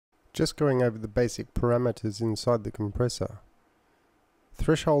Just going over the basic parameters inside the compressor.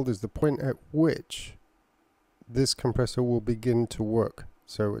 Threshold is the point at which this compressor will begin to work.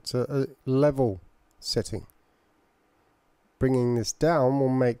 So it's a level setting. Bringing this down will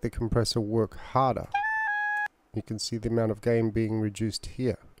make the compressor work harder. You can see the amount of gain being reduced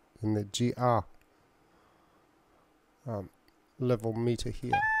here in the GR level meter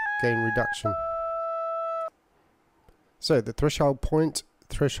here, gain reduction. So the threshold point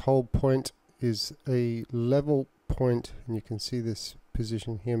is a level point, and you can see this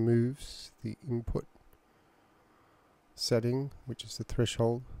position here moves the input setting, which is the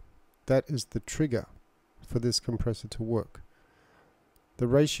threshold. That is the trigger for this compressor to work. The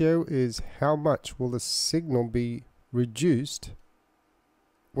ratio is how much will the signal be reduced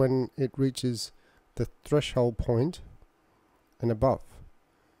when it reaches the threshold point and above.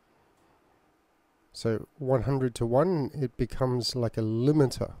 So 100 to 1, it becomes like a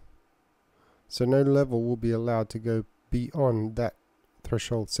limiter. So no level will be allowed to go beyond that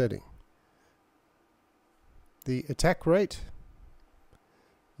threshold setting. The attack rate,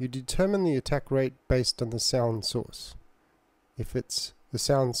 you determine the attack rate based on the sound source. If it's the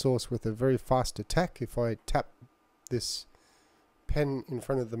sound source with a very fast attack, if I tap this pen in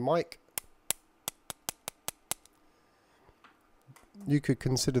front of the mic, you could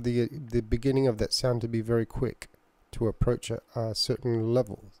consider the beginning of that sound to be very quick to approach a certain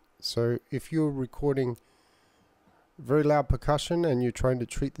level. So if you're recording very loud percussion and you're trying to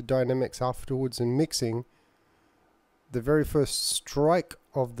treat the dynamics afterwards and mixing, the very first strike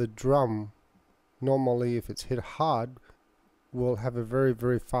of the drum, normally if it's hit hard, will have a very,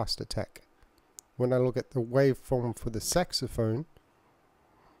 very fast attack. When I look at the waveform for the saxophone,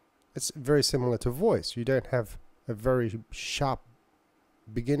 it's very similar to voice. You don't have a very sharp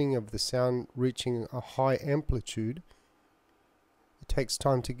beginning of the sound reaching a high amplitude. It takes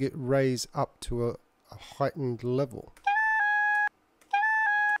time to get raised up to a heightened level.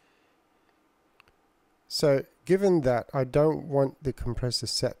 So given that I don't want the compressor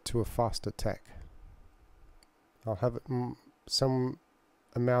set to a fast attack, I'll have it some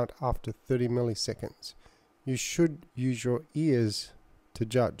amount after 30 milliseconds. You should use your ears to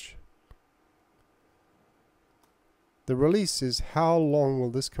judge. The release is how long will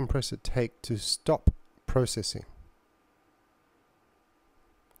this compressor take to stop processing.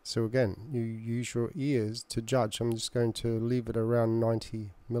 So again, you use your ears to judge. I'm just going to leave it around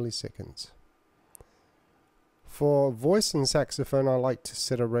 90 milliseconds. For voice and saxophone, I like to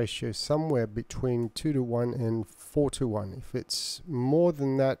set a ratio somewhere between 2 to 1 and 4 to 1. If it's more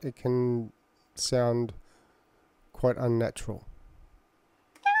than that, it can sound quite unnatural.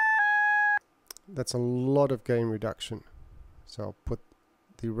 That's a lot of gain reduction. So I'll put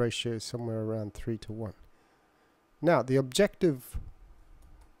the ratio somewhere around 3 to 1. Now, the objective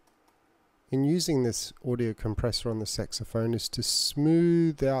in using this audio compressor on the saxophone is to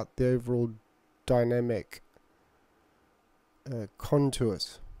smooth out the overall dynamic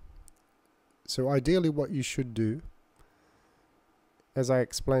contours. So ideally what you should do, as I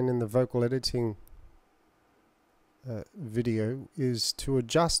explained in the vocal editing video, is to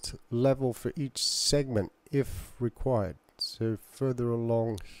adjust level for each segment if required. So further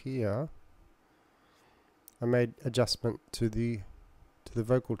along here, I made adjustment to the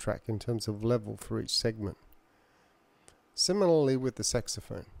vocal track in terms of level for each segment. Similarly with the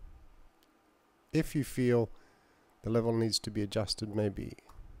saxophone, if you feel the level needs to be adjusted maybe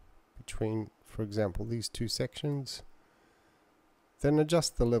between, for example, these two sections, then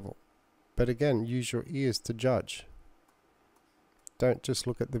adjust the level. But again, use your ears to judge. Don't just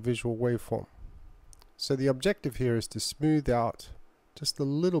look at the visual waveform. So the objective here is to smooth out just a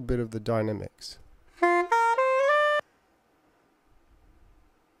little bit of the dynamics.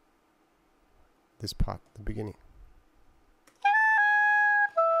 This part, the beginning.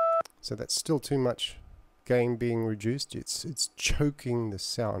 So that's still too much gain being reduced. It's choking the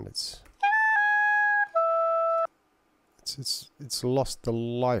sound. It's lost the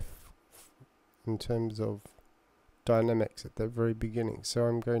life in terms of dynamics at the very beginning. So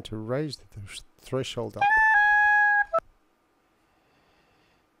I'm going to raise the threshold up.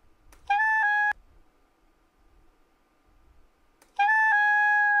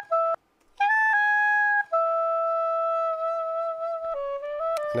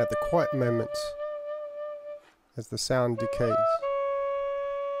 And at the quiet moments, as the sound decays,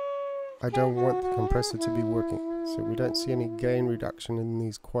 I don't want the compressor to be working. So we don't see any gain reduction in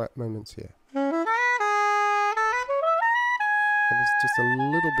these quiet moments here. And there's just a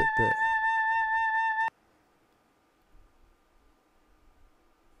little bit there.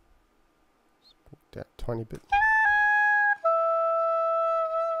 Just put that tiny bit.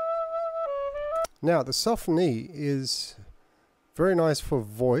 Now the soft knee is very nice for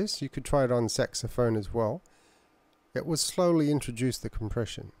voice. You could try it on saxophone as well. It will slowly introduce the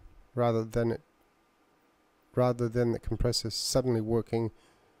compression rather than the compressor suddenly working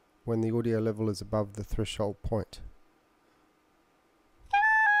when the audio level is above the threshold point.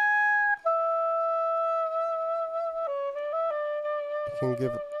 It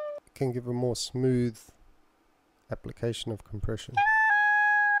can give a more smooth application of compression.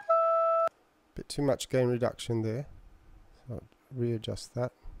 Bit too much gain reduction there, so I'll readjust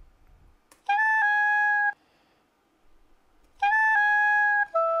that.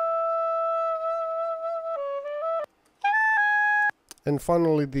 And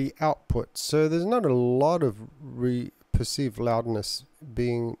finally the output. So there's not a lot of perceived loudness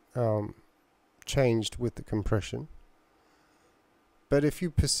being changed with the compression. But if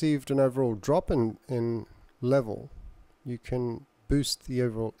you perceived an overall drop in level, you can boost the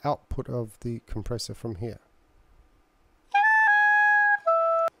overall output of the compressor from here.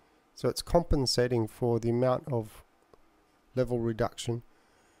 So it's compensating for the amount of level reduction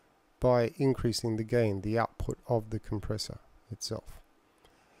by increasing the gain, the output of the compressor itself.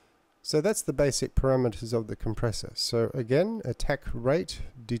 So that's the basic parameters of the compressor. So again, attack rate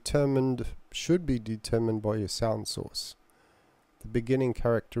should be determined by your sound source. The beginning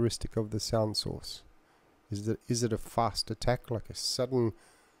characteristic of the sound source. Is it a fast attack, like a sudden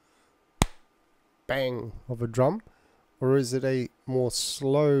bang of a drum, or is it a more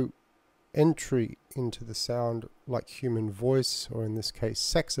slow entry into the sound like human voice, or in this case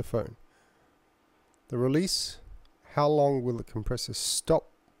saxophone? The release, how long will the compressor stop?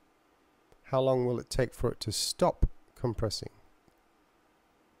 How long will it take for it to stop compressing?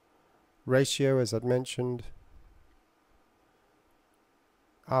 Ratio, as I'd mentioned,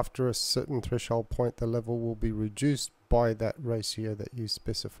 after a certain threshold point the level will be reduced by that ratio that you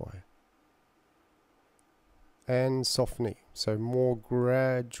specify. And soft knee, so more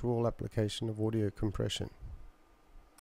gradual application of audio compression.